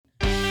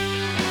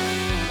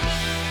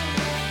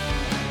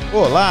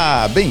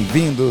Olá,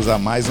 bem-vindos a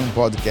mais um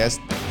podcast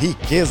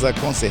Riqueza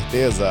com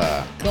Certeza.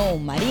 Com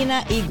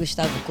Marina e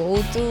Gustavo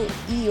Couto.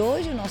 E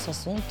hoje o nosso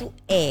assunto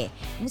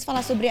vamos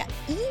falar sobre a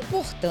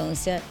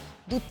importância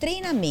do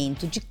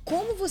treinamento, de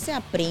como você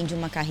aprende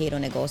uma carreira ou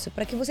negócio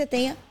para que você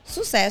tenha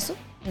sucesso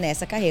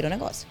nessa carreira ou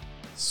negócio.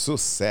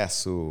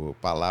 Sucesso,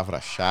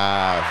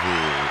 palavra-chave.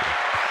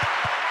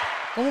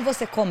 Como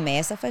você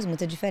começa faz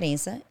muita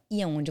diferença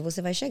e aonde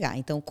você vai chegar.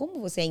 Então, como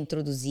você é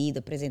introduzido,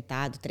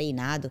 apresentado,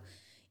 treinado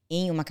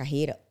em uma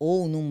carreira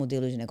ou num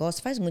modelo de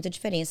negócio, faz muita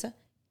diferença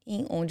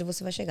em onde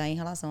você vai chegar em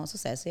relação ao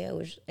sucesso. E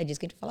é disso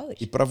que a gente vai falar hoje.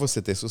 E para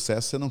você ter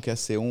sucesso, você não quer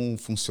ser um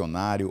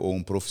funcionário ou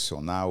um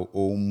profissional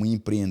ou um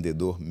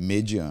empreendedor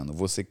mediano.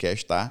 Você quer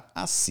estar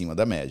acima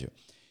da média.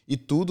 E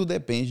tudo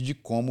depende de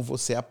como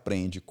você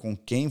aprende, com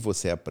quem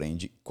você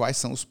aprende, quais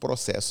são os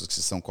processos que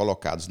são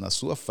colocados na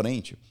sua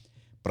frente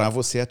para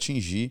você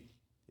atingir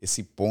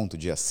esse ponto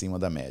de acima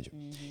da média.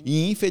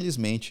 E,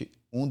 infelizmente,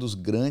 um dos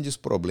grandes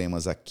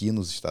problemas aqui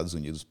nos Estados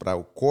Unidos para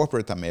o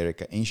corporate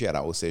America em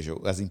geral, ou seja,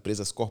 as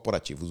empresas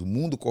corporativas, o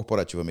mundo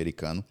corporativo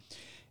americano,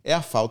 é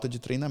a falta de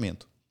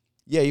treinamento.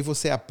 E aí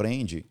você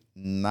aprende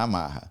na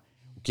marra.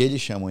 O que eles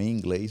chamam em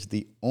inglês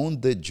de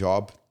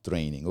on-the-job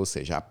training, ou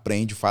seja,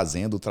 aprende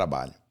fazendo o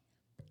trabalho.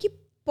 Que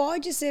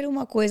pode ser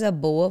uma coisa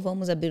boa,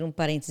 vamos abrir um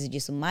parêntese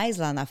disso mais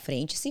lá na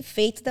frente, se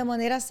feito da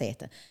maneira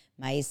certa.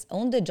 Mas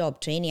on-the-job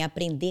training,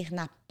 aprender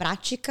na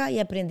prática e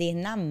aprender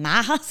na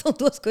marra são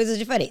duas coisas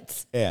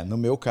diferentes. No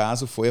meu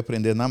caso foi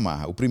aprender na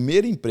marra. O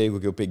primeiro emprego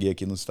que eu peguei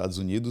aqui nos Estados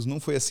Unidos não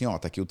foi assim,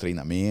 tá aqui o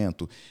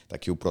treinamento, tá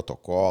aqui o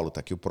protocolo,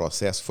 tá aqui o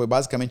processo. Foi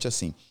basicamente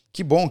assim,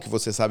 que bom que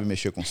você sabe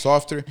mexer com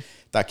software,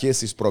 tá aqui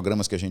esses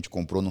programas que a gente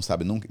comprou, não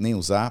sabe nem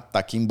usar, tá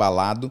aqui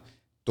embalado,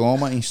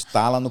 toma,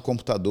 instala no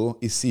computador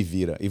e se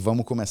vira. E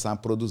vamos começar a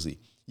produzir.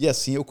 E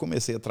assim eu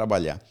comecei a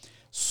trabalhar.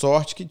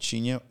 Sorte que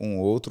tinha um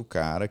outro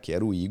cara, que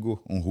era o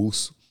Igor, um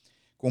russo,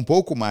 com um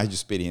pouco mais de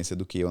experiência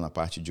do que eu na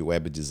parte de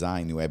web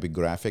design e web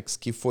graphics,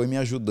 que foi me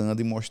ajudando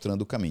e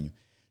mostrando o caminho.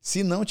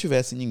 Se não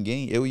tivesse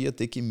ninguém, eu ia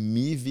ter que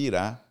me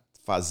virar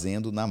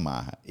fazendo na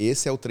marra.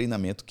 Esse é o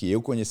treinamento que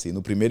eu conheci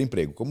no primeiro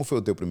emprego. Como foi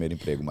o teu primeiro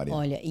emprego, Marina?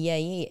 Olha, e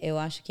aí eu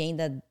acho que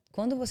ainda,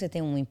 quando você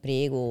tem um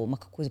emprego, uma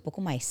coisa um pouco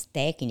mais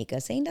técnica,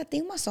 você ainda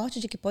tem uma sorte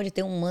de que pode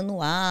ter um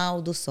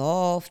manual do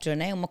software,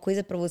 né? Uma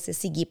coisa para você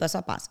seguir passo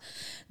a passo.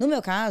 No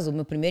meu caso, o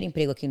meu primeiro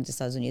emprego aqui nos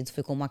Estados Unidos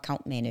foi como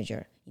account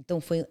manager. Então,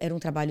 era um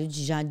trabalho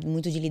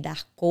muito de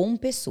lidar com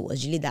pessoas,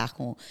 de lidar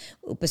com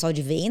o pessoal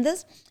de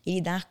vendas e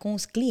lidar com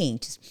os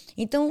clientes.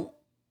 Então,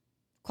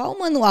 qual o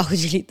manual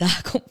de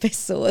lidar com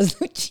pessoas?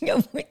 Não tinha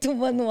muito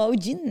manual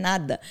de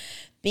nada.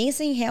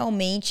 Pensa em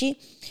realmente,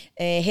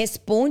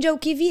 responde ao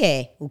que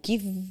vier. O que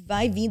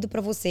vai vindo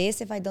para você,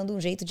 você vai dando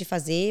um jeito de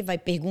fazer, vai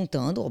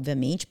perguntando,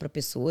 obviamente, para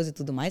pessoas e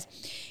tudo mais.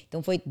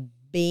 Então, foi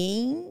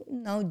bem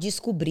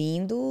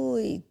descobrindo,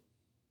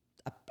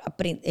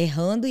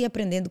 errando e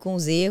aprendendo com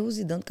os erros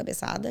e dando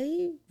cabeçada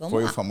e vamos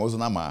lá. Foi o famoso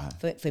na marra.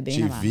 Foi bem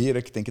na marra. Te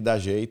vira que tem que dar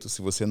jeito.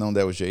 Se você não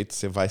der o jeito,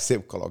 você vai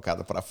ser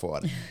colocado para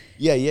fora.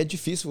 E aí é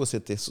difícil você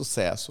ter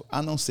sucesso, a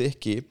não ser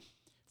que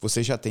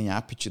você já tenha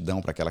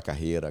aptidão para aquela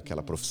carreira,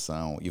 aquela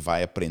profissão e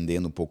vai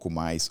aprendendo um pouco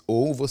mais,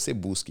 ou você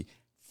busque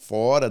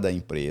fora da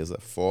empresa,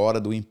 fora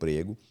do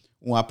emprego,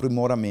 um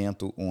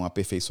aprimoramento, um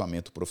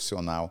aperfeiçoamento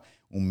profissional,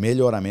 um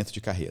melhoramento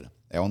de carreira.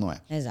 É ou não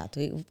é? Exato.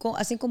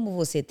 Assim como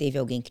você teve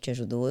alguém que te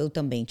ajudou, eu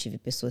também tive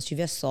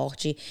a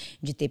sorte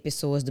de ter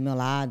pessoas do meu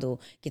lado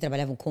que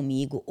trabalhavam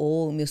comigo,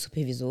 ou meus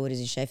supervisores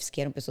e chefes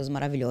que eram pessoas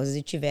maravilhosas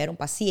e tiveram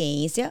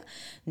paciência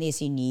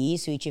nesse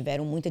início e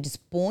tiveram muita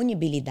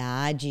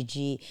disponibilidade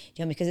de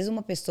porque às vezes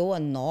uma pessoa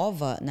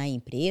nova na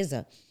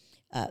empresa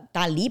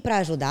tá ali para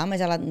ajudar, mas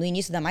ela no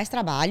início dá mais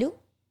trabalho,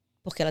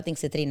 porque ela tem que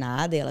ser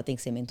treinada, ela tem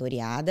que ser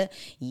mentoreada,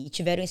 e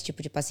tiveram esse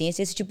tipo de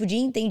paciência, esse tipo de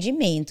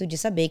entendimento, de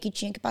saber que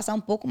tinha que passar um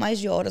pouco mais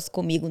de horas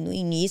comigo no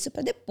início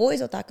para depois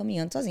eu estar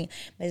caminhando sozinha.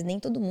 Mas nem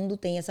todo mundo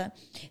tem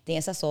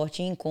essa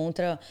sorte e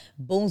encontra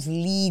bons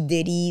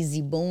líderes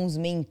e bons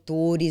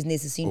mentores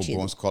nesse sentido.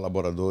 Ou bons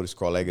colaboradores,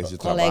 colegas de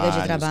trabalho,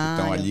 que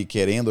estão ali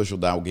querendo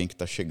ajudar alguém que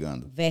está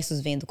chegando.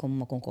 Versus vendo como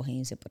uma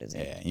concorrência, por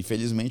exemplo.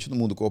 Infelizmente, no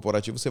mundo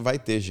corporativo, você vai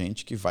ter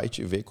gente que vai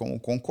te ver como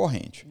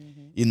concorrente.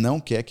 E não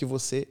quer que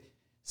você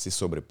se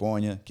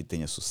sobreponha, que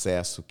tenha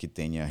sucesso, que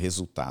tenha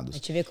resultados. Vai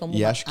te ver como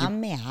uma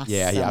ameaça.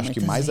 E acho que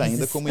mais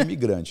ainda como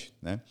imigrante,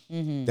 né?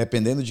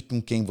 Dependendo de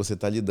com quem você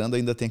está lidando,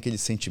 ainda tem aquele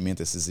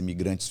sentimento, esses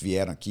imigrantes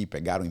vieram aqui,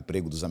 pegaram o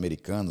emprego dos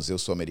americanos, eu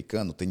sou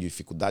americano, tenho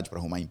dificuldade para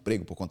arrumar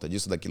emprego por conta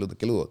disso,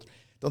 daquilo outro.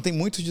 Então tem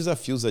muitos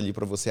desafios ali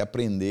para você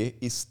aprender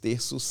e ter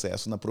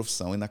sucesso na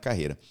profissão e na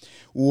carreira.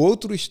 O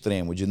outro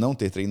extremo de não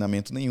ter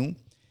treinamento nenhum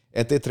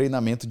é ter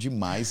treinamento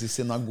demais e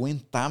você não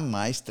aguentar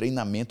mais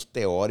treinamento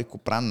teórico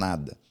para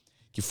nada.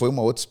 Que foi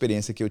uma outra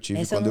experiência que eu tive.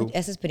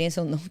 Essa experiência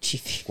eu não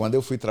tive. Quando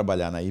eu fui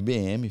trabalhar na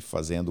IBM,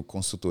 fazendo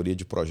consultoria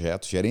de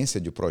projetos, gerência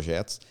de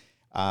projetos,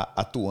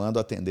 atuando,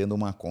 atendendo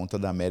uma conta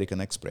da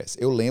American Express.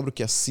 Eu lembro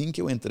que assim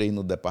que eu entrei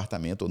no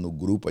departamento, ou no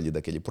grupo ali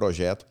daquele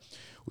projeto,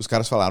 os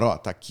caras falaram,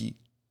 tá aqui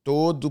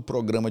todo o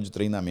programa de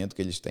treinamento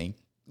que eles têm,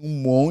 um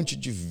monte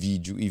de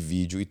vídeo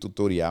e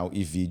tutorial,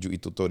 e vídeo e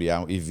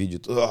tutorial, e vídeo.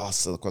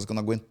 Nossa, quase que eu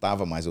não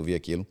aguentava mais ouvir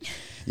aquilo.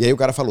 E aí o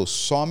cara falou,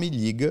 só me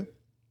liga,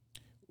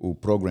 o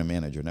Program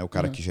Manager, né? O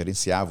cara que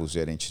gerenciava os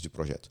gerentes de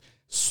projeto.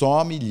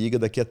 Só me liga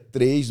daqui a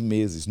 3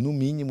 meses, no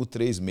mínimo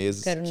 3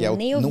 meses. Quero que é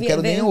nem não ouvir,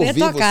 quero nem ver ouvir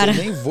tua você, cara.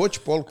 nem vou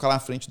te colocar na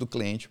frente do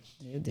cliente,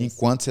 Meu Deus.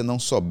 enquanto você não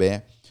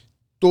souber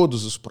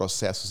todos os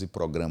processos e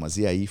programas.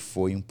 E aí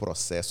foi um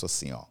processo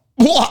assim, ó.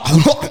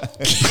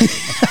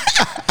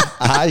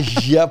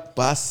 Haja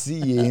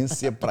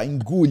paciência para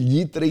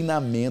engolir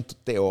treinamento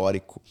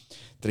teórico.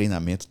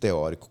 Treinamento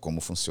teórico,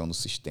 como funciona o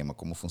sistema,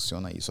 como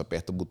funciona isso.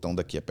 Aperta o botão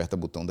daqui, aperta o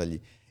botão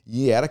dali.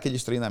 E era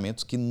aqueles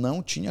treinamentos que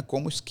não tinha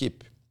como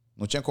skip.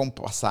 Não tinha como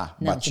passar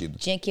batido.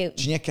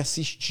 Tinha que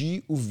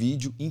assistir o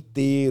vídeo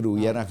inteiro.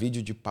 E era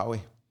vídeo de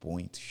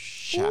PowerPoint.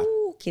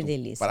 Chato que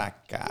delícia. pra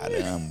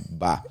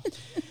caramba.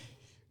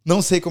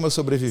 Não sei como eu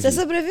sobrevivi. Você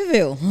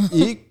sobreviveu.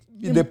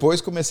 E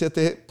depois comecei a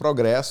ter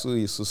progresso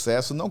e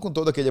sucesso, não com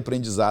todo aquele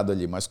aprendizado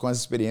ali, mas com as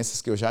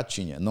experiências que eu já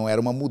tinha. Não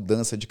era uma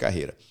mudança de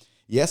carreira.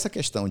 E essa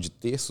questão de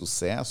ter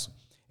sucesso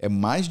é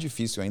mais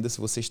difícil ainda se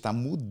você está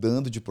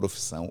mudando de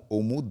profissão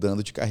ou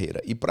mudando de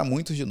carreira. E para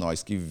muitos de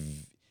nós que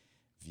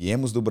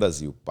viemos do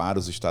Brasil para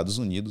os Estados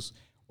Unidos,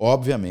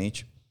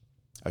 obviamente,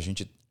 a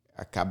gente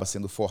acaba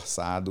sendo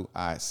forçado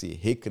a se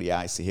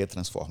recriar, se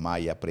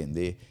retransformar e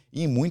aprender.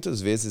 E muitas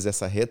vezes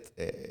essa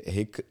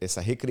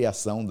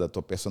recriação da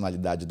tua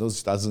personalidade nos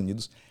Estados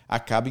Unidos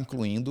acaba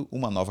incluindo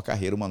uma nova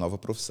carreira, uma nova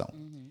profissão.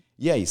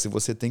 E aí, se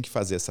você tem que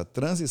fazer essa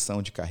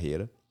transição de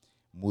carreira,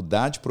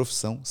 mudar de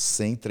profissão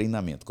sem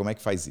treinamento, como é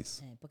que faz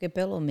isso? Porque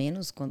pelo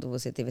menos quando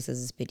você teve essas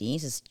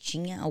experiências,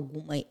 tinha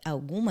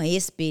alguma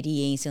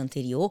experiência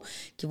anterior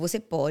que você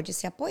pode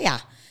se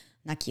apoiar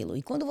naquilo.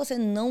 E quando você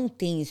não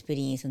tem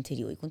experiência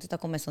anterior, e quando você está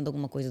começando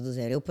alguma coisa do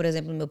zero, eu, por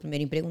exemplo, no meu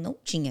primeiro emprego não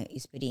tinha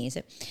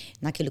experiência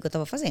naquilo que eu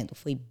estava fazendo.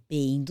 Foi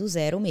bem do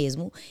zero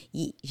mesmo.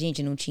 E,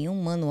 gente, não tinha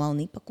um manual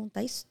nem para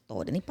contar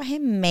história, nem para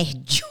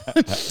remédio.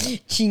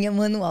 Tinha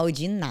manual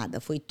de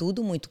nada. Foi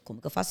tudo muito, como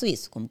que eu faço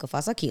isso? Como que eu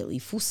faço aquilo? E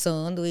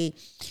fuçando e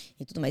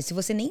tudo mais. Se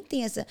você nem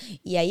tem essa...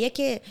 E aí é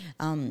que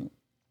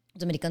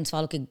os americanos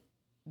falam que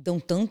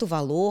dão tanto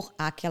valor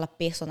àquela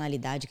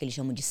personalidade que eles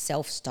chamam de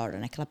self-starter,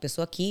 né? Aquela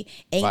pessoa que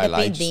é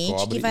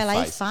independente, que vai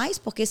lá e faz,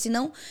 porque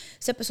senão,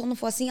 se a pessoa não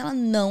for assim, ela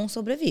não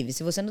sobrevive.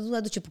 Se você não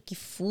é do tipo que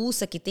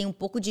fuça, que tem um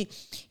pouco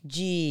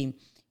de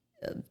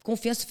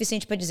confiança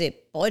suficiente para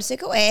dizer, pode ser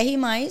que eu erre,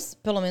 mas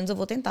pelo menos eu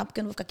vou tentar, porque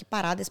eu não vou ficar aqui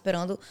parada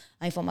esperando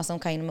a informação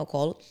cair no meu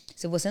colo.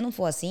 Se você não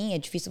for assim, é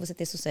difícil você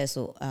ter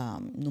sucesso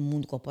no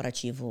mundo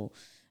corporativo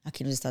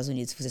aqui nos Estados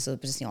Unidos. Se você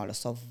souber assim, olha,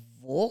 só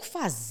vou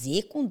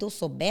fazer quando eu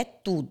souber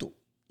tudo.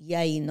 E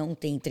aí não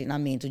tem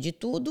treinamento de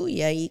tudo,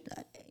 e aí...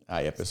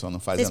 Aí a pessoa não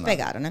faz nada. Vocês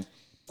pegaram, né?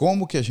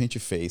 Como que a gente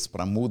fez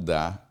para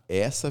mudar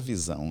essa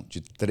visão de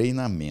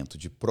treinamento,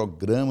 de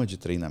programa de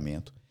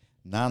treinamento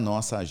na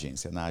nossa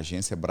agência, na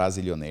agência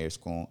Brasilionaires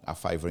com a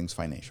Five Rings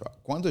Financial?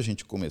 Quando a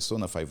gente começou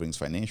na Five Rings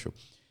Financial,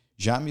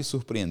 já me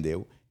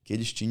surpreendeu que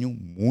eles tinham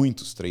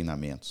muitos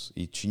treinamentos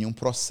e tinham um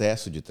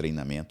processo de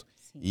treinamento.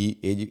 Sim.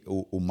 E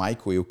o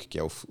Mike Wilk, que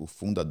é o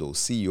fundador, o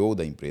CEO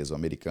da empresa, o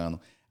americano,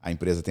 a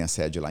empresa tem a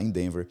sede lá em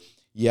Denver,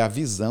 e a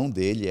visão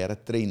dele era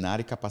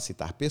treinar e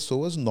capacitar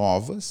pessoas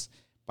novas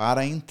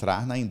para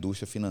entrar na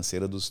indústria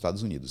financeira dos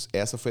Estados Unidos.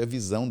 Essa foi a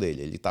visão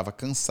dele. Ele estava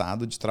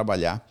cansado de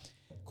trabalhar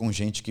com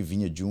gente que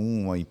vinha de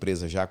uma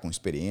empresa já com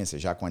experiência,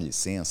 já com a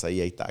licença,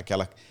 e aí tá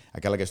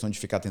aquela questão de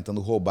ficar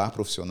tentando roubar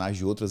profissionais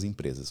de outras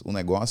empresas. O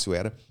negócio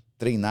era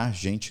treinar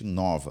gente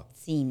nova.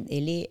 Sim,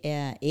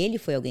 ele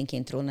foi alguém que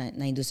entrou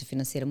na indústria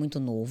financeira muito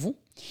novo,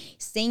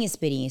 sem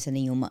experiência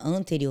nenhuma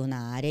anterior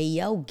na área, e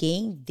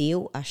alguém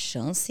deu a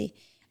chance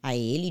a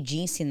ele de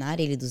ensinar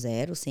ele do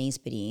zero, sem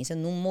experiência,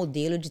 num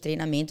modelo de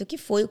treinamento que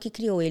foi o que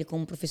criou ele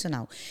como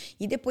profissional.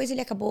 E depois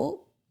ele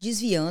acabou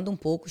desviando um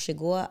pouco,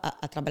 chegou a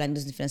trabalhar na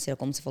indústria financeira,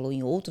 como você falou,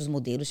 em outros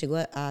modelos, chegou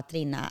a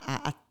treinar,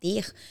 a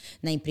ter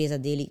na empresa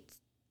dele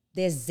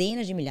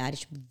dezenas de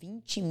milhares, tipo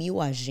 20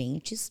 mil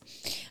agentes,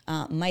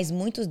 mas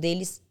muitos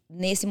deles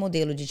nesse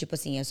modelo de tipo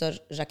assim, eu só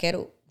já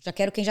quero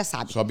quem já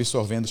sabe. Só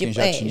absorvendo quem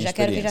já tinha já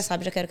quero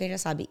quem já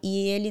sabe.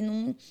 E ele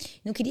não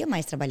queria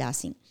mais trabalhar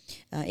assim.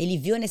 Ele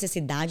viu a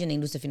necessidade na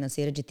indústria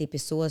financeira de ter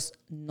pessoas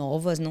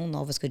novas, não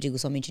novas que eu digo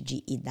somente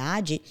de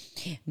idade,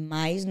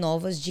 mas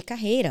novas de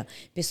carreira.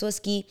 Pessoas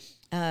que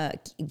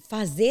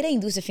fazer a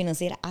indústria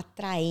financeira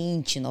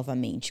atraente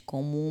novamente,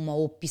 como uma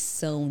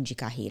opção de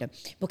carreira.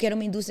 Porque era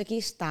uma indústria que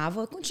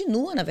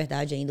continua, na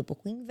verdade, ainda um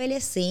pouco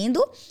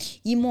envelhecendo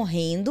e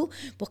morrendo,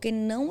 porque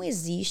não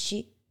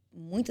existe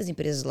muitas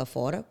empresas lá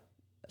fora,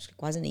 acho que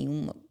quase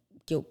nenhuma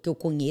que eu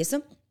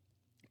conheça,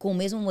 com o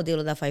mesmo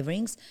modelo da Five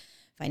Rings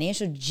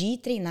Financial, de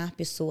treinar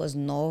pessoas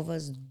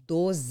novas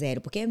do zero.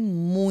 Porque é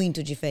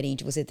muito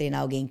diferente você treinar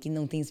alguém que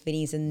não tem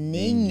experiência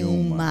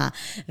nenhuma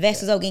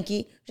versus alguém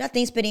que já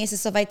tem experiência e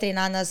só vai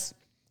treinar nas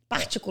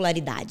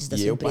particularidades da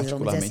sua empresa. E eu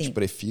particularmente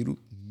prefiro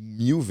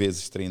 1000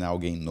 vezes treinar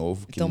alguém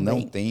novo que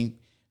não tem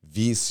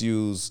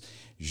vícios,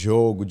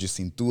 jogo de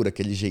cintura,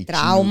 aquele jeitinho,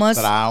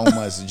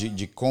 traumas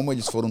de como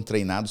eles foram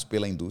treinados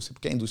pela indústria,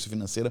 porque a indústria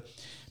financeira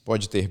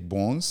pode ter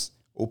bons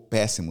ou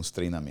péssimos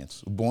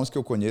treinamentos. Os bons que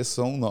eu conheço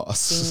são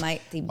nossos,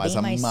 mas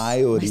a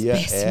maioria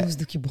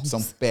são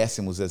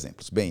péssimos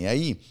exemplos. Bem,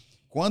 aí,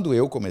 quando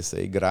eu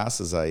comecei,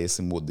 graças a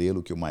esse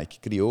modelo que o Mike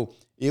criou,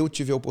 eu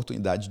tive a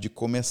oportunidade de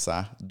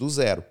começar do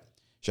zero.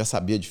 Já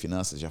sabia de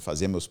finanças, já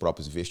fazia meus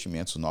próprios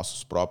investimentos,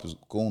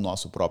 com o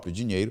nosso próprio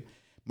dinheiro,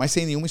 mas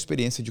sem nenhuma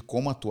experiência de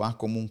como atuar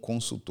como um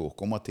consultor,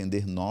 como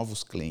atender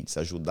novos clientes,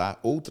 ajudar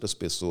outras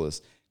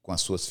pessoas com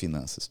as suas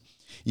finanças.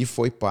 E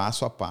foi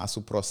passo a passo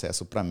o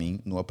processo para mim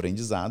no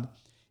aprendizado.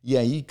 E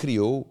aí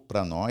criou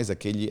para nós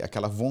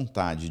aquela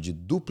vontade de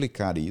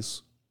duplicar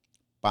isso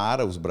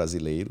para os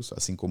brasileiros,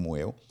 assim como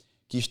eu,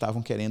 que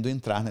estavam querendo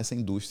entrar nessa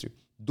indústria.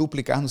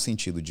 Duplicar no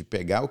sentido de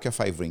pegar o que a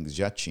Five Rings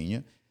já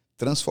tinha,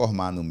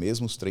 transformar nos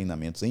mesmos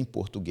treinamentos em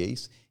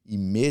português e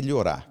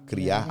melhorar,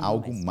 criar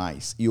algo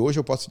mais. E hoje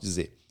eu posso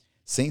dizer,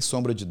 sem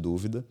sombra de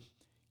dúvida,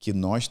 que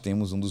nós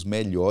temos um dos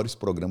melhores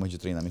programas de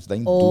treinamento da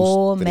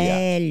indústria.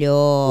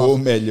 O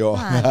melhor.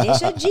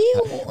 Deixa de...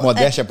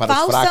 modéstia para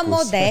os fracos.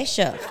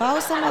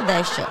 Falsa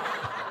modéstia.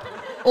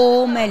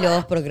 O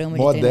melhor programa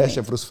de treinamento.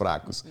 Modéstia para os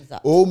fracos.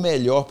 Exato. O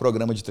melhor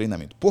programa de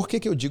treinamento. Por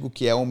que eu digo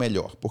que é o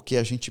melhor? Porque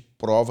a gente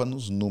prova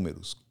nos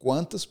números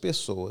quantas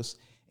pessoas,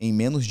 em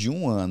menos de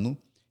um ano,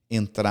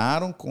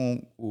 entraram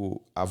com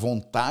a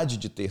vontade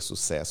de ter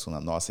sucesso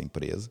na nossa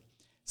empresa,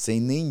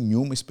 sem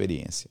nenhuma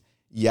experiência,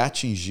 e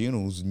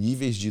atingiram os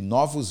níveis de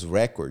novos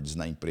recordes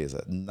na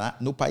empresa,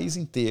 no país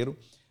inteiro,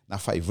 na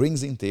Five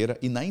Rings inteira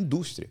e na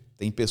indústria.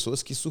 Tem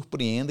pessoas que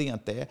surpreendem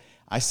até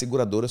as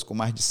seguradoras com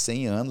mais de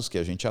 100 anos que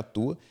a gente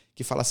atua,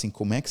 que falam assim,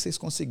 como é que vocês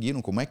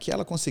conseguiram? Como é que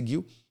ela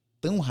conseguiu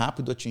tão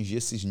rápido atingir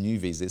esses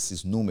níveis,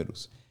 esses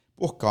números?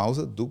 Por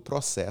causa do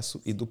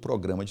processo e do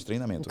programa de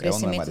treinamento. O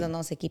crescimento da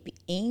nossa equipe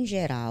em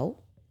geral,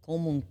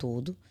 como um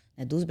todo,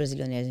 né, dos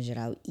brasileiros em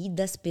geral e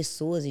das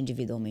pessoas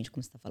individualmente,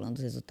 como você está falando,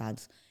 dos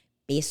resultados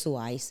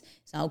pessoais,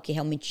 são algo que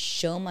realmente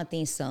chama a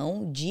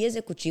atenção de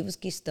executivos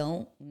que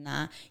estão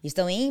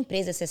em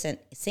empresas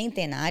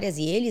centenárias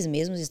e eles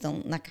mesmos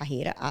estão na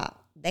carreira há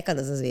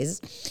décadas, às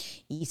vezes,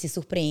 e se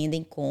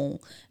surpreendem com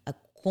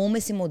como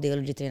esse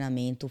modelo de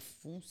treinamento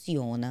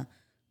funciona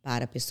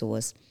para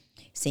pessoas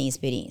sem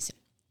experiência.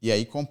 E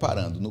aí,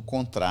 comparando, no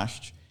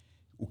contraste,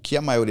 o que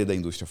a maioria da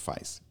indústria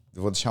faz?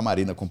 Eu vou deixar a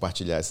Marina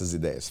compartilhar essas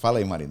ideias. Fala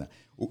aí, Marina.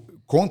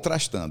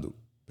 Contrastando,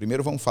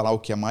 primeiro vamos falar o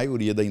que a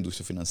maioria da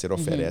indústria financeira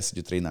oferece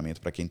de treinamento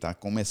para quem está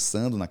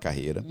começando na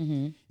carreira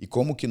e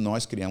como que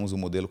nós criamos um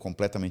modelo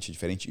completamente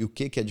diferente e o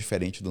que é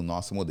diferente do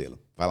nosso modelo.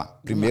 Vai lá.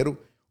 Primeiro,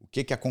 o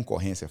que a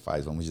concorrência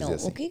faz, vamos dizer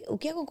assim. O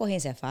que a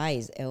concorrência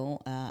faz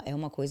é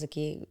uma coisa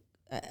que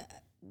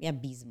me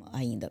abisma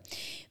ainda.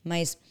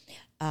 Mas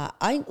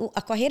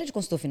a carreira de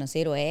consultor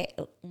financeiro é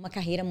uma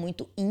carreira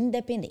muito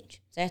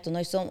independente, certo?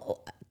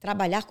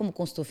 Trabalhar como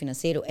consultor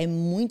financeiro é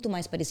muito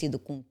mais parecido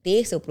com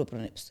ter seu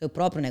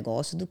próprio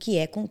negócio do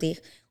que com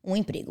ter um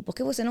emprego.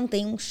 Porque você não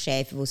tem um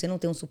chefe, você não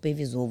tem um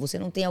supervisor, você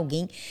não tem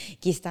alguém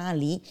que está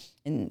ali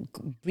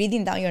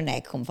breathing down your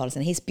neck, como fala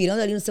assim,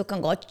 respirando ali no seu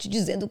cangote, te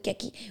dizendo o que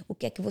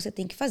é que você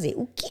tem que fazer.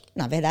 O que,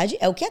 na verdade,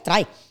 é o que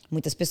atrai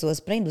muitas pessoas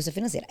para a indústria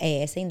financeira.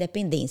 É essa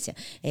independência,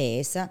 é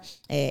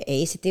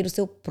esse ter o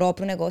seu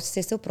próprio negócio,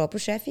 ser seu próprio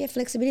chefe e a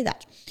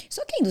flexibilidade.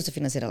 Só que a indústria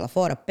financeira lá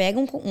fora pega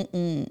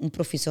um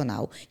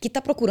profissional que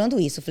está procurando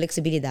isso,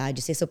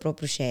 flexibilidade, ser seu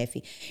próprio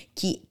chefe,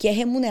 que é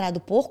remunerado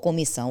por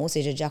comissão, ou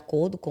seja, de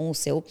acordo com o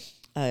seu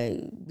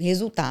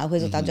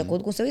resultado de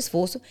acordo com o seu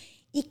esforço,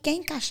 e quer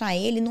encaixar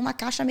ele numa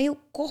caixa meio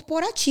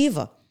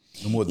corporativa.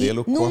 No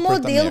modelo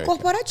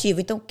corporativo.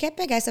 Então, quer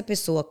pegar essa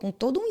pessoa com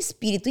todo um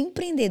espírito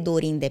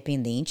empreendedor e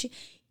independente,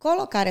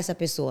 colocar essa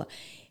pessoa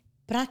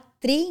para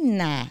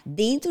treinar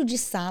dentro de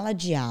sala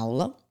de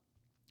aula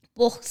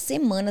por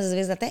semanas, às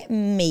vezes até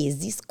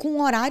meses,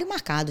 com horário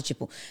marcado.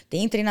 Tipo,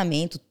 tem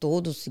treinamento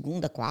todo,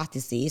 segunda, quarta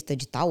e sexta,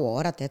 de tal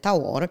hora até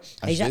tal hora.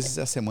 Às vezes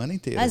a semana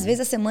inteira. Às vezes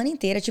a semana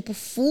inteira, tipo,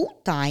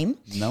 full time.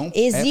 Não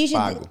é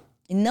pago.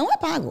 Não é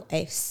pago,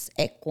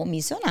 é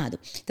comissionado.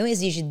 Então,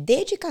 exige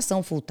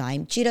dedicação full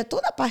time, tira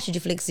toda a parte de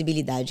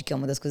flexibilidade, que é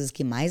uma das coisas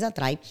que mais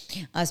atrai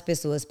as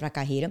pessoas para a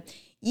carreira,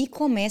 e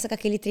começa com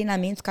aquele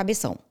treinamento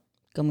cabeção.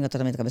 Como é o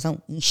tratamento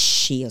cabeção?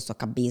 Encher a sua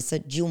cabeça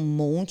de um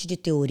monte de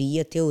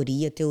teoria.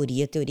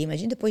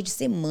 Imagina depois de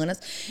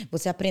semanas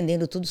você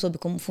aprendendo tudo sobre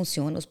como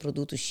funcionam os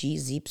produtos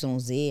X, Y,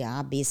 Z,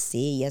 A, B, C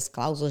e as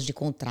cláusulas de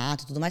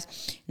contrato e tudo mais.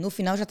 No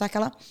final já tá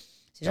aquela...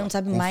 Você já não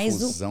sabe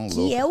mais o que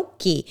louca. É o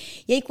quê.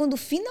 E aí, quando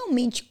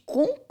finalmente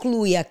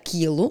conclui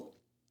aquilo,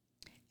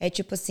 é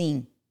tipo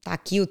assim, tá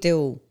aqui o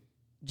teu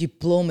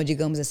diploma,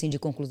 digamos assim, de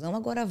conclusão,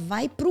 agora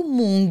vai pro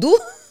mundo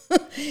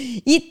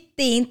e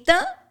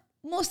tenta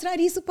mostrar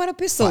isso para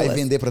pessoas. Vai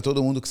vender para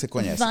todo mundo que você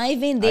conhece. Vai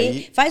vender,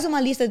 aí, faz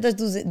uma lista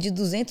de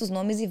 200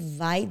 nomes e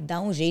vai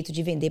dar um jeito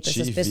de vender para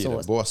essas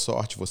pessoas. Boa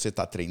sorte, você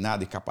está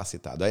treinado e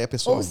capacitado. Aí a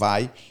pessoa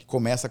vai,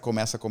 começa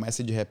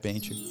e de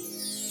repente...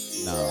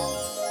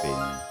 Não,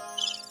 tem...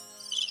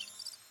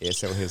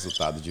 Esse é o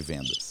resultado de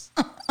vendas.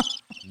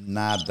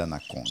 Nada na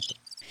conta.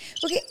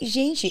 Porque,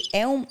 gente,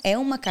 é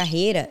uma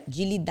carreira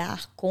de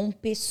lidar com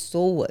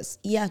pessoas.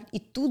 E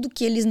tudo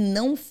que eles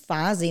não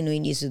fazem no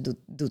início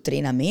do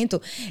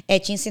treinamento é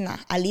te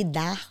ensinar a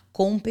lidar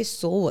com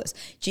pessoas.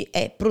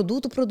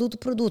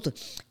 Produto.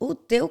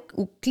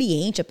 O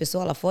cliente, a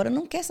pessoa lá fora,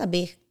 não quer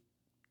saber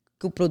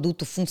que o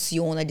produto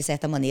funciona de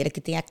certa maneira,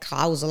 que tem a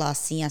cláusula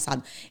assim,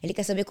 assado. Ele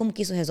quer saber como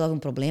que isso resolve um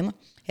problema,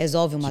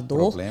 resolve uma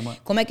dor,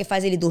 como é que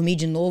faz ele dormir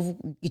de novo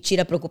e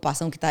tira a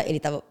preocupação que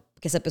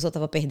essa pessoa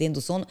estava perdendo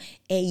o sono.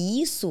 É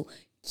isso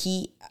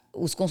que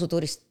os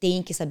consultores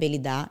têm que saber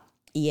lidar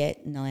e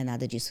não é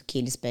nada disso que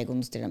eles pegam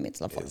nos treinamentos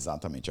lá fora.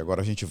 Exatamente.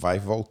 Agora a gente vai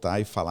voltar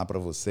e falar para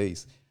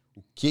vocês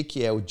o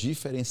que é o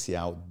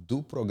diferencial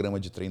do programa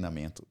de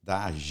treinamento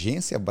da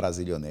agência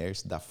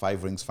Brasilionaires, da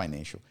Five Rings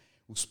Financial.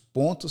 Os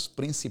pontos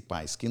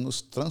principais que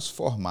nos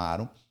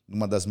transformaram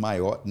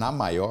na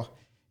maior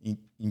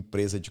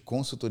empresa de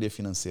consultoria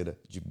financeira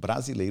de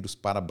brasileiros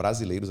para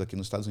brasileiros aqui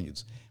nos Estados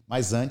Unidos.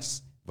 Mas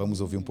antes, vamos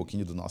ouvir um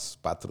pouquinho dos nossos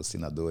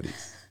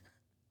patrocinadores.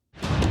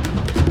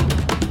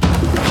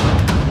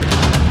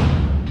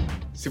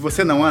 Se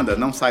você não anda,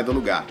 não sai do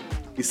lugar.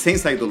 E sem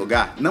sair do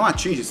lugar, não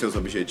atinge seus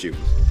objetivos.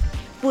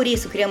 Por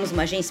isso, criamos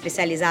uma agência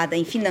especializada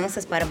em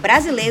finanças para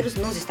brasileiros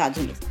nos Estados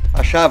Unidos.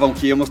 Achavam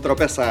que íamos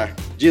tropeçar.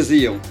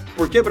 Diziam,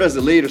 por que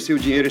brasileiro se o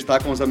dinheiro está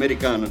com os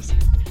americanos?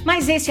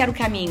 Mas esse era o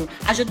caminho,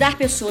 ajudar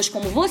pessoas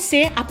como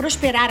você a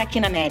prosperar aqui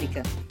na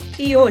América.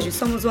 E hoje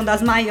somos uma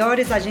das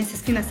maiores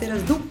agências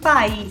financeiras do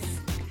país.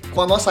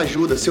 Com a nossa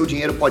ajuda, seu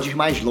dinheiro pode ir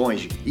mais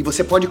longe e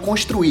você pode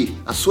construir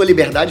a sua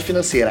liberdade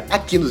financeira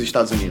aqui nos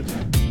Estados Unidos.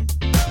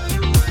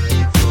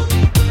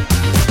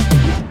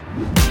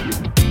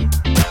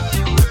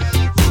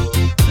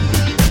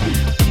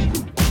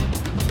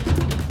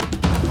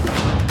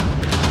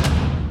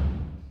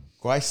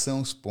 Quais são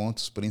os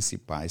pontos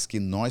principais que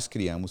nós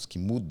criamos que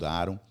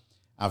mudaram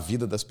a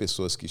vida das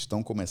pessoas que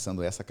estão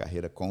começando essa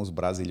carreira com os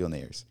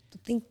Brasilionaires?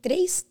 Tem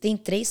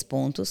três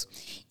pontos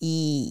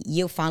e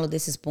eu falo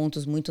desses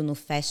pontos muito no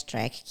Fast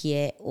Track, que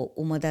é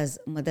uma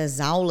das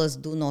aulas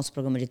do nosso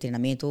programa de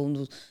treinamento,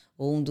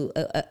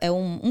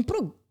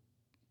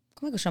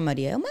 como é que eu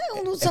chamaria?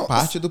 É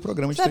parte do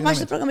programa de treinamento. É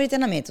parte do programa de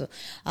treinamento.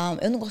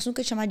 Eu não gosto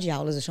nunca de chamar de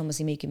aulas, eu chamo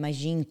assim meio que mais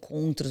de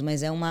encontros,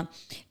 mas é uma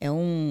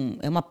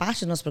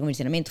parte do nosso programa de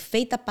treinamento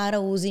feita para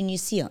os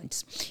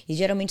iniciantes. E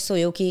geralmente sou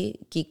eu que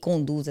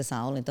conduzo essa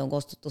aula, então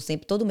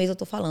todo mês eu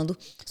estou falando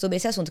sobre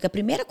esse assunto. Que a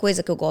primeira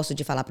coisa que eu gosto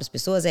de falar para as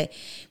pessoas é: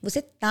 você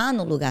está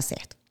no lugar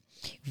certo.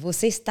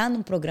 Você está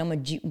num programa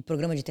de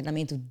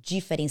treinamento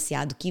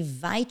diferenciado que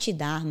vai te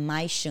dar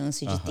mais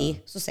chance de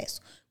ter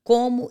sucesso.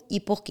 Como e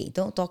por quê?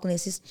 Então, eu toco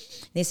nesses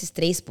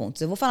 3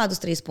 pontos. Eu vou falar dos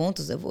 3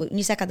 pontos, eu vou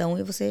iniciar cada um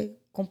e você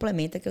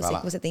complementa, que eu sei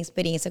que você tem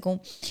experiência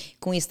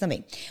com isso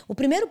também. O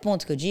primeiro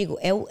ponto que eu digo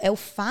é o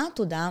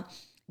fato da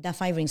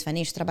Five Rings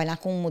Financial trabalhar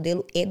com um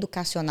modelo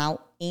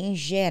educacional em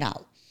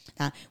geral.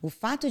 Tá? O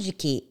fato de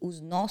que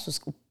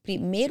o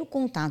primeiro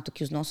contato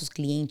que os nossos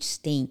clientes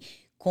têm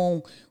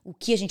com o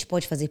que a gente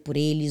pode fazer por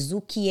eles, o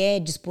que é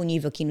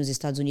disponível aqui nos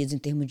Estados Unidos em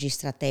termos de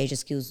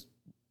estratégias que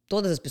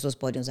todas as pessoas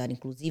podem usar,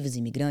 inclusive os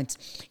imigrantes,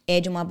 é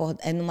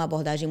numa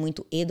abordagem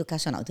muito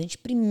educacional. Então, a gente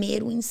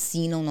primeiro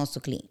ensina o nosso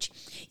cliente.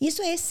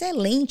 Isso é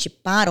excelente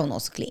para o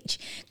nosso cliente.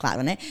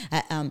 Claro, né?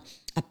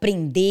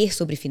 Aprender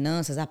sobre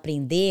finanças,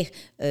 aprender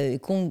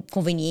com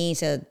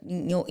conveniência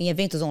em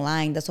eventos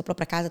online, da sua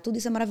própria casa, tudo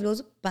isso é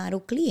maravilhoso para o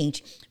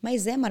cliente.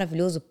 Mas é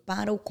maravilhoso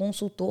para o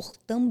consultor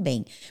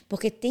também.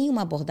 Porque tem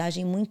uma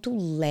abordagem muito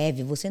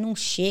leve. Você não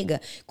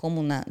chega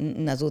como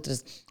nas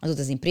outras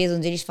empresas,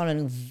 onde eles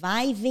falam,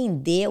 vai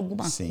vender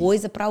alguma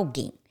coisa para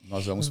alguém.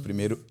 Nós vamos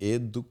primeiro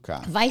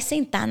educar. Vai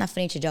sentar na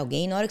frente de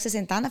alguém. Na hora que você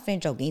sentar na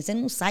frente de alguém, você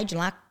não sai de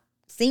lá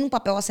sem um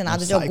papel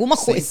assinado de alguma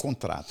coisa. Sem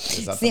contrato,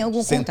 exatamente. Sem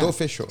algum contrato.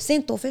 Fechou.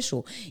 Sentou,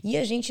 fechou. E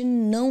a gente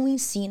não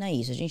ensina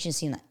isso. A gente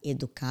ensina a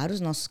educar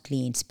os nossos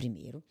clientes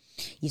primeiro.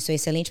 Isso é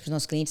excelente para os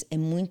nossos clientes é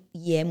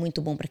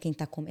muito bom para quem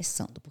está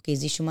começando. Porque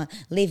existe uma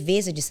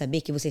leveza de saber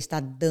que você está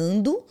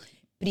dando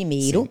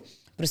primeiro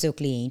para o seu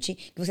cliente,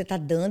 que você está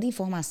dando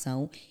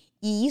informação.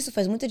 E isso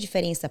faz muita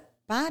diferença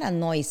para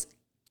nós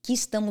que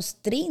estamos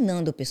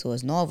treinando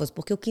pessoas novas,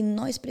 porque o que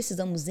nós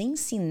precisamos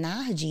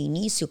ensinar de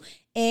início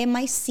é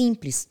mais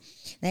simples,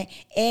 né?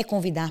 É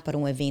convidar para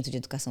um evento de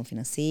educação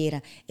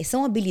financeira,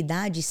 são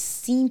habilidades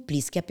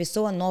simples que a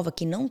pessoa nova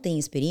que não tem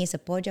experiência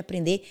pode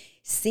aprender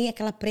sem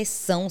aquela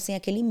pressão, sem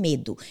aquele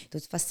medo. Então,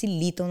 isso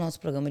facilita o nosso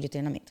programa de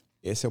treinamento.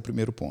 Esse é o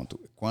primeiro ponto.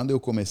 Quando eu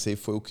comecei,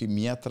 foi o que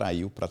me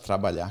atraiu para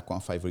trabalhar com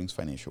a Five Rings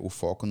Financial. O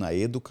foco na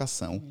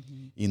educação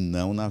e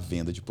não na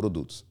venda de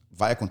produtos.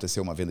 Vai acontecer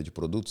uma venda de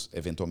produtos?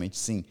 Eventualmente,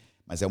 sim.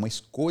 Mas é uma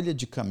escolha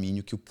de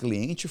caminho que o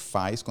cliente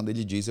faz quando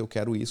ele diz: eu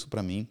quero isso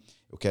para mim,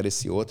 eu quero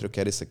esse outro, eu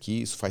quero esse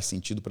aqui, isso faz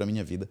sentido para a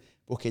minha vida.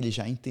 Porque ele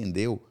já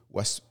entendeu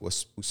o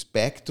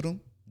espectro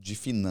de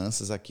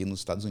finanças aqui nos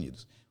Estados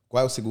Unidos.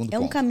 Qual é o segundo ponto? É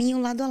um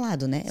caminho lado a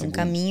lado, né? É um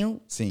caminho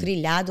Sim.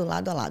 trilhado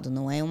lado a lado.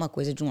 Não é uma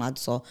coisa de um lado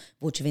só,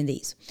 vou te vender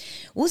isso.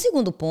 O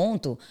segundo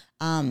ponto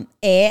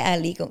é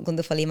ali, quando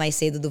eu falei mais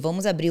cedo,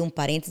 vamos abrir um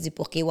parêntese,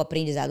 porque o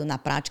aprendizado na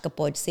prática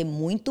pode ser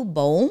muito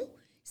bom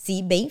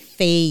se bem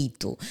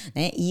feito,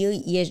 né?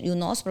 E o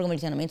nosso programa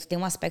de treinamento tem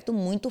um aspecto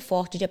muito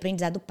forte de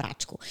aprendizado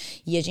prático.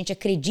 E a gente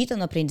acredita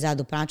no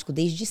aprendizado prático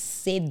desde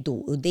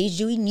cedo,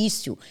 desde o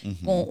início,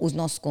 com os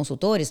nossos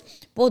consultores,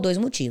 por 2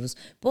 motivos.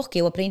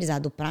 Porque o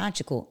aprendizado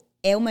prático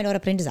é o melhor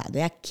aprendizado.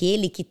 É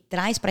aquele que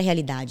traz para a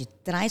realidade,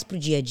 traz para o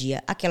dia a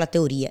dia aquela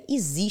teoria.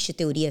 Existe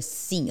teoria,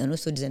 sim. Eu não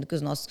estou dizendo que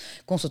os nossos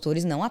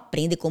consultores não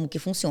aprendem como que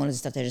funcionam as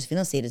estratégias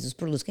financeiras, os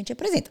produtos que a gente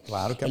apresenta.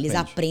 Claro que eles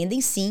aprendem,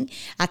 sim,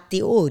 a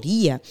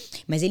teoria,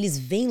 mas eles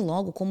veem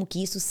logo como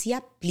que isso se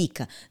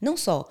aplica. Não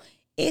só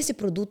esse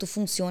produto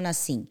funciona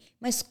assim,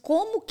 mas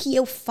como que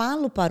eu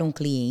falo para um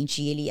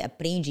cliente, e ele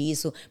aprende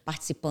isso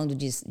participando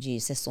de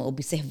sessões,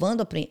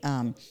 observando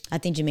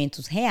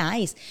atendimentos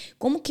reais,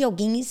 como que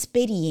alguém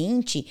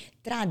experiente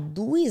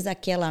traduz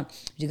aquela,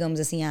 digamos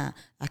assim, a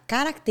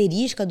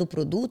característica do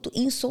produto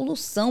em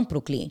solução para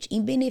o cliente,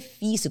 em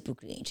benefício para o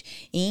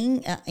cliente,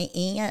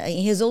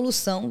 em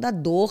resolução da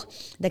dor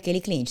daquele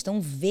cliente. Então,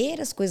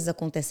 ver as coisas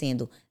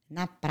acontecendo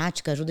na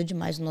prática ajuda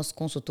demais o nosso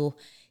consultor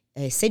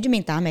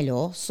sedimentar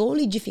melhor,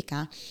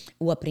 solidificar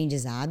o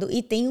aprendizado,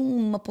 e tem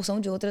uma porção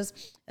de outras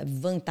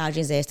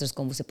vantagens extras,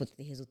 como você poder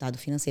ter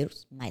resultados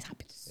financeiros mais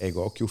rápidos. É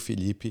igual que o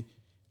Felipe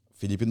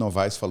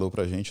Novaes falou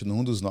pra gente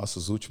num dos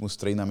nossos últimos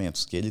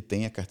treinamentos, que ele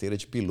tem a carteira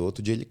de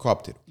piloto de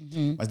helicóptero.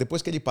 Mas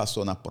depois que ele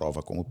passou na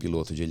prova como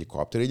piloto de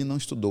helicóptero, ele não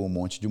estudou um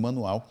monte de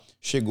manual,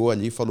 chegou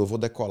ali e falou, vou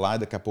decolar e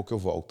daqui a pouco eu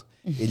volto.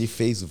 Ele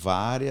fez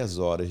várias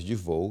horas de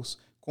voos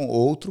com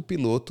outro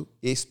piloto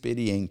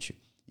experiente.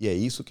 E é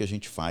isso que a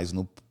gente faz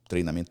no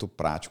treinamento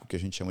prático, que a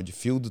gente chama de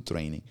Field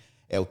Training.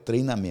 É o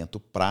treinamento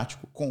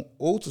prático com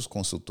outros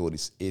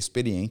consultores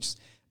experientes,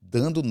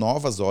 dando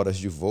novas horas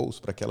de voos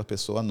para aquela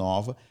pessoa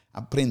nova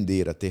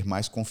aprender a ter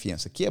mais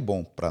confiança, que é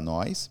bom para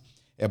nós,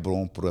 é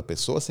bom para a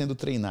pessoa sendo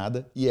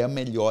treinada e é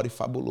melhor e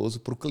fabuloso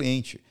para o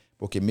cliente.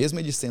 Porque mesmo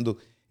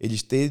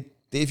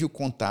teve o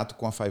contato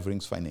com a Five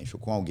Rings Financial,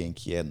 com alguém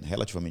que é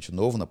relativamente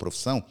novo na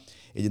profissão,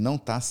 ele não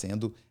está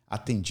sendo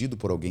atendido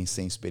por alguém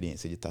sem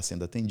experiência, ele está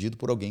sendo atendido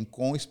por alguém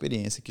com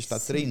experiência que está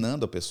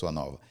treinando a pessoa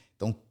nova.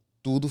 Então,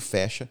 tudo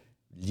fecha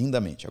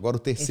lindamente. Agora, o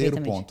terceiro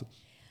ponto,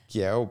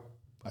 que é,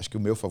 acho que o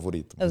meu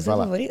favorito. É o seu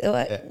favorito?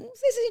 Não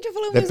sei se a gente vai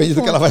falar o mesmo Depende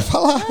do que ela vai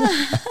falar.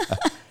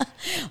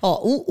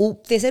 O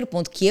terceiro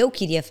ponto que eu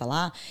queria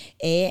falar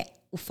é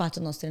o fato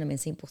do nosso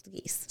treinamento ser em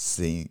português.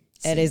 Sim.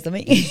 Era isso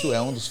também? Isso é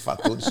um dos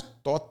fatores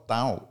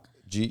total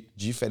de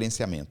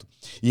diferenciamento.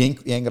 E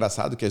é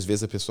engraçado que às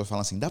vezes a pessoa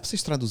fala assim, dá para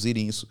vocês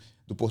traduzirem isso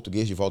do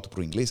português de volta para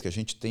o inglês, que a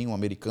gente tem um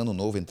americano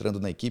novo entrando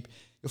na equipe.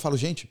 Eu falo,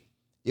 gente,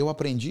 eu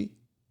aprendi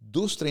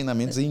dos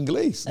treinamentos em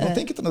inglês. Não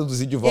tem que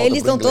traduzir de volta para o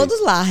inglês. Eles estão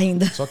todos lá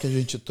ainda. Só que a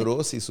gente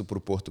trouxe isso para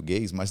o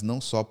português, mas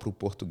não só para o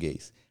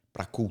português,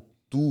 para a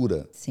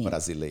cultura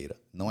brasileira.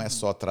 Não é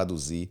só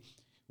traduzir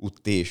o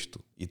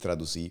texto e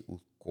traduzir o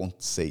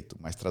conceito,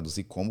 mas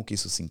traduzir como que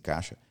isso se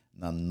encaixa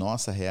na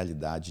nossa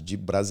realidade de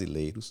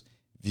brasileiros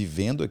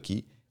vivendo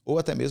aqui, ou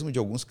até mesmo de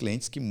alguns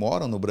clientes que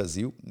moram no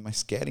Brasil,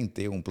 mas querem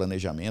ter um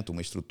planejamento,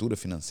 uma estrutura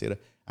financeira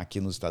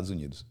aqui nos Estados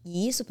Unidos.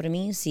 E isso, para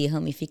mim, se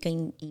ramifica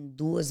em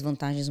 2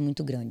 vantagens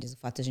muito grandes. O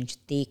fato de a gente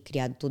ter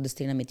criado todo esse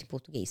treinamento em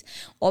português.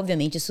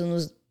 Obviamente, isso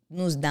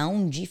nos dá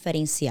um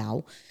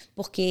diferencial,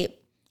 porque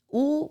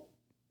o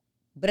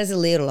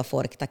brasileiro lá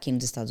fora, que está aqui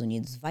nos Estados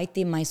Unidos, vai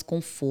ter mais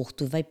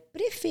conforto, vai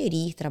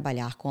preferir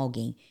trabalhar com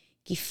alguém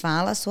que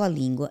fala a sua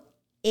língua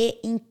e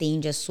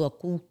entende a sua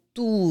cultura.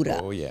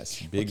 Oh,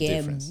 yes. Big porque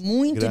difference. É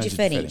muito Grande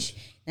diferente.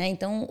 Né?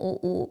 Então,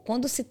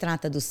 quando se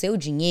trata do seu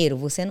dinheiro,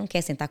 você não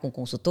quer sentar com o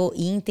consultor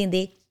e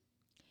entender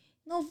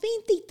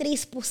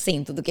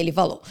 93% do que ele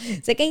falou.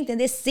 Você quer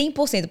entender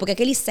 100%, porque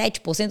aquele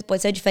 7%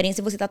 pode ser a diferença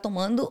se você está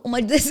tomando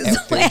uma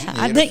decisão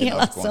errada em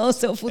relação ao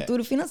seu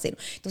futuro financeiro.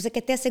 Então, você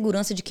quer ter a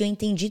segurança de que eu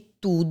entendi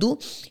tudo,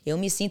 eu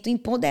me sinto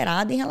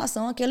empoderada em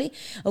relação ao que eu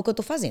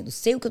estou fazendo.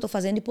 Sei o que eu estou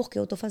fazendo e por que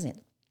eu estou fazendo.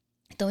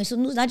 Então, isso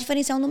nos dá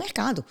diferencial no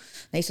mercado,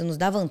 né? Isso nos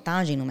dá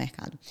vantagem no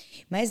mercado.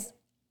 Mas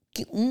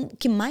o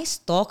que mais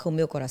toca o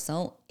meu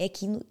coração é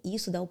que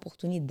isso dá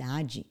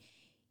oportunidade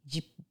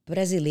de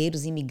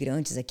brasileiros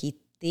imigrantes aqui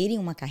terem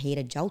uma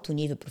carreira de alto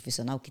nível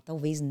profissional que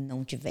talvez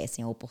não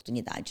tivessem a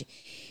oportunidade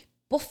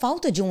por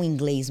falta de um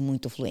inglês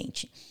muito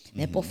fluente,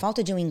 né? Por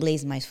falta de um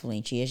inglês mais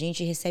fluente. E a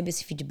gente recebe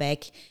esse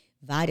feedback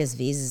várias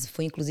vezes.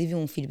 Foi inclusive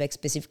um feedback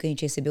específico que a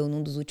gente recebeu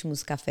num dos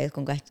últimos cafés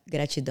com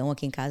gratidão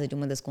aqui em casa de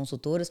uma das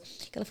consultoras,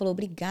 que ela falou,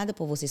 obrigada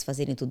por vocês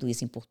fazerem tudo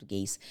isso em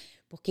português,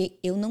 porque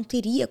eu não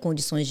teria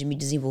condições de me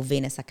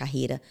desenvolver nessa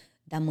carreira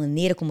da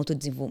maneira como eu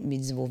estou me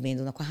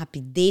desenvolvendo, com a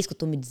rapidez que eu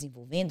estou me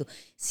desenvolvendo,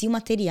 se o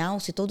material,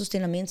 se todos os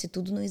treinamentos, se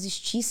tudo não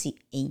existisse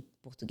em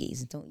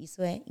português. Então,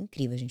 isso é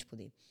incrível a gente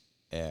poder.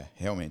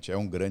 Realmente, é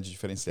um grande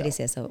diferencial.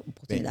 Oferecer essa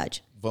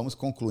oportunidade. Bem, vamos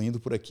concluindo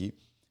por aqui.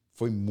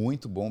 Foi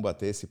muito bom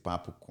bater esse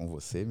papo com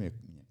você,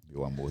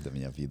 meu amor da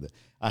minha vida,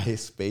 a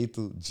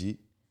respeito de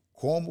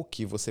como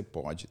que você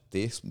pode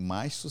ter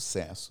mais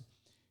sucesso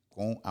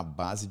com a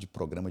base de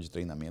programa de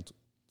treinamento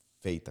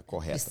feita,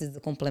 correta. Preciso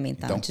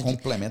complementar. Então,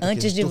 complementa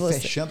que eu estou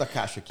fechando a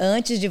caixa aqui.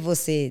 Antes de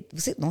você...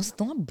 Nossa,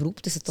 tão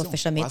abrupto esse teu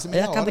fechamento.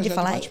 Eu acabo de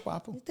falar...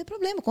 Não tem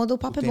problema. Quando o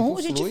papo é bom,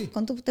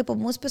 quando o tempo é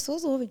bom, as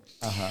pessoas ouvem.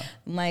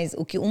 Mas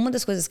uma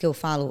das coisas que eu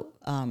falo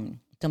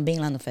também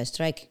lá no Fast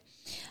Track,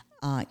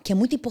 que é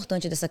muito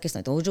importante dessa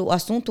questão. Então, o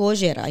assunto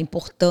hoje era a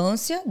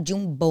importância de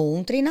um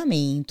bom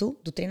treinamento,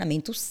 do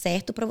treinamento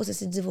certo para você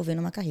se desenvolver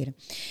numa carreira.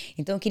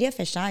 Então, eu queria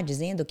fechar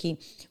dizendo que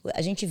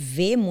a gente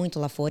vê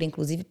muito lá fora,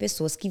 inclusive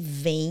pessoas que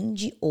vêm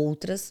de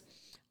outras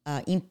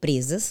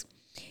empresas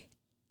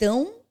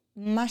tão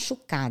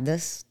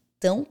machucadas,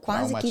 tão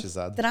quase que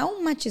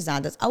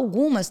traumatizadas.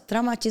 Algumas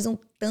traumatizam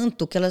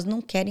tanto que elas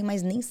não querem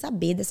mais nem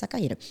saber dessa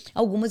carreira.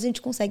 Algumas a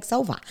gente consegue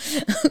salvar.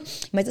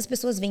 Mas as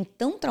pessoas vêm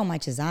tão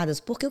traumatizadas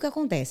porque o que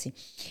acontece?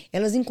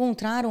 Elas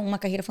encontraram uma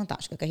carreira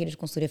fantástica. A carreira de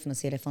consultoria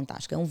financeira é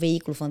fantástica. É um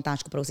veículo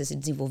fantástico para você se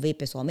desenvolver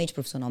pessoalmente,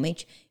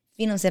 profissionalmente,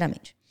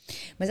 financeiramente.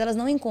 Mas elas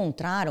não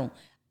encontraram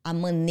a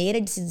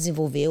maneira de se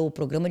desenvolver, o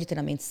programa de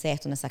treinamento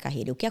certo nessa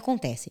carreira. O que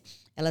acontece?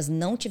 Elas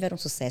não tiveram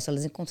sucesso,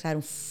 elas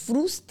encontraram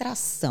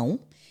frustração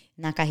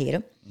na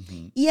carreira.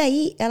 E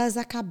aí elas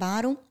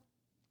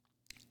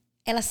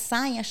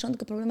saem achando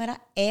que o problema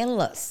era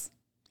elas.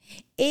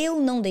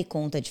 Eu não dei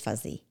conta de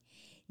fazer.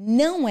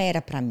 Não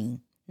era pra mim.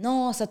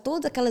 Nossa,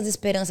 todas aquelas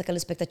esperanças,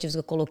 aquelas expectativas que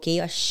eu coloquei,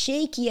 eu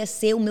achei que ia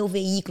ser o meu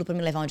veículo para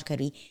me levar onde eu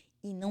quero ir.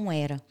 E não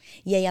era.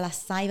 E aí ela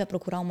sai e vai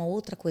procurar uma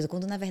outra coisa,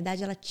 quando na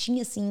verdade ela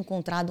tinha sim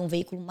encontrado um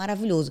veículo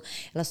maravilhoso.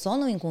 Ela só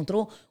não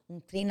encontrou um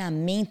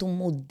treinamento, um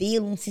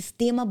modelo, um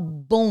sistema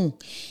bom.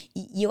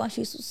 E eu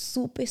acho isso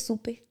super,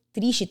 super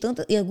triste.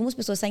 E algumas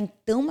pessoas saem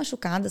tão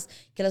machucadas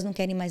que elas não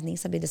querem mais nem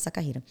saber dessa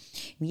carreira.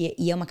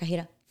 E é uma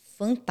carreira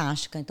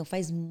fantástica. Então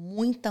faz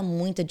muita,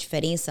 muita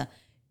diferença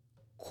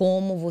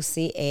como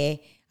você é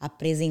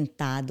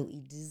apresentado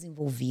e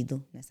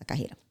desenvolvido nessa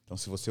carreira. Então,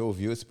 se você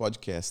ouviu esse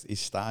podcast,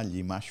 está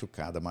ali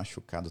machucado,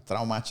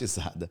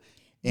 traumatizada,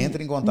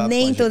 entre em contato com a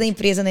gente. Nem toda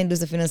empresa na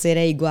indústria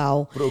financeira é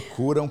igual.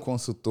 Procura um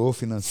consultor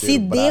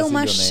financeiro brasileiro.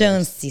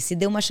 Se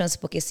dê uma chance,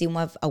 porque se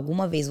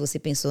alguma vez você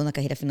pensou na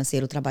carreira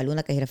financeira ou trabalhou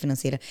na carreira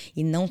financeira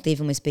e não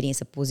teve uma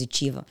experiência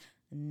positiva,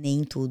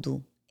 nem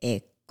tudo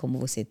é como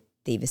você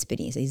teve a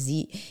experiência.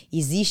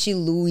 Existe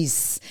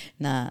luz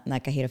na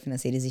carreira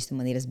financeira, existem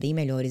maneiras bem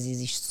melhores e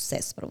existe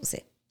sucesso para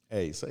você.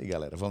 É isso aí,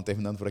 galera. Vamos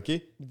terminando por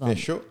aqui? Vamos.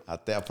 Fechou?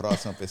 Até a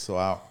próxima,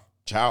 pessoal.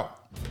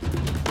 Tchau.